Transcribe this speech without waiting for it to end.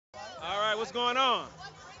what's going on?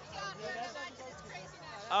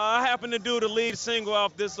 I happen to do the lead single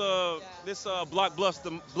off this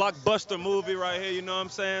blockbuster movie right here. You know what I'm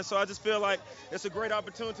saying? So I just feel like it's a great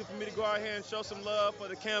opportunity for me to go out here and show some love for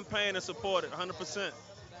the campaign and support it 100%.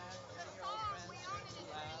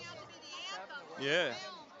 Yeah.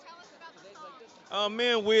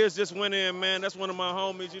 Me and Wiz just went in, man. That's one of my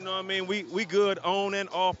homies. You know what I mean? We good on and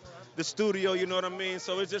off the studio. You know what I mean?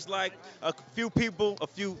 So it's just like a few people, a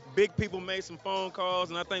few big people made some phone calls,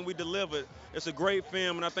 and I think we delivered. It's a great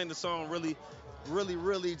film, and I think the song really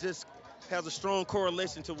just has a strong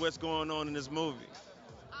correlation to what's going on in this movie.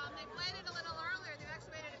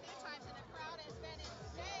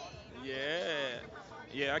 Yeah,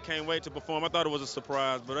 yeah. I can't wait to perform. I thought it was a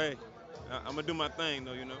surprise, but hey, I'm gonna do my thing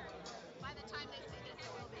though. You know.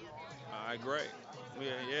 All right, great.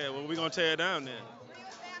 Yeah, yeah. Well, we're gonna tear it down then.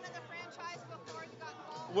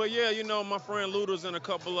 Well, yeah, my friend Luda's in a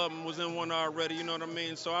couple of them was in one already. You know what I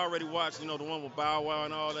mean? So I already watched, the one with Bow Wow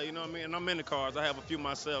and all that. You know what I mean? And I'm in the cars. I have a few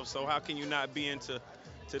myself. So how can you not be into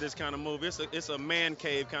this kind of movie? It's a man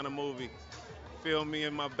cave kind of movie. Feel me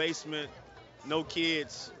in my basement, no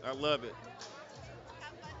kids. I love it.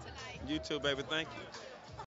 You too, baby. Thank you.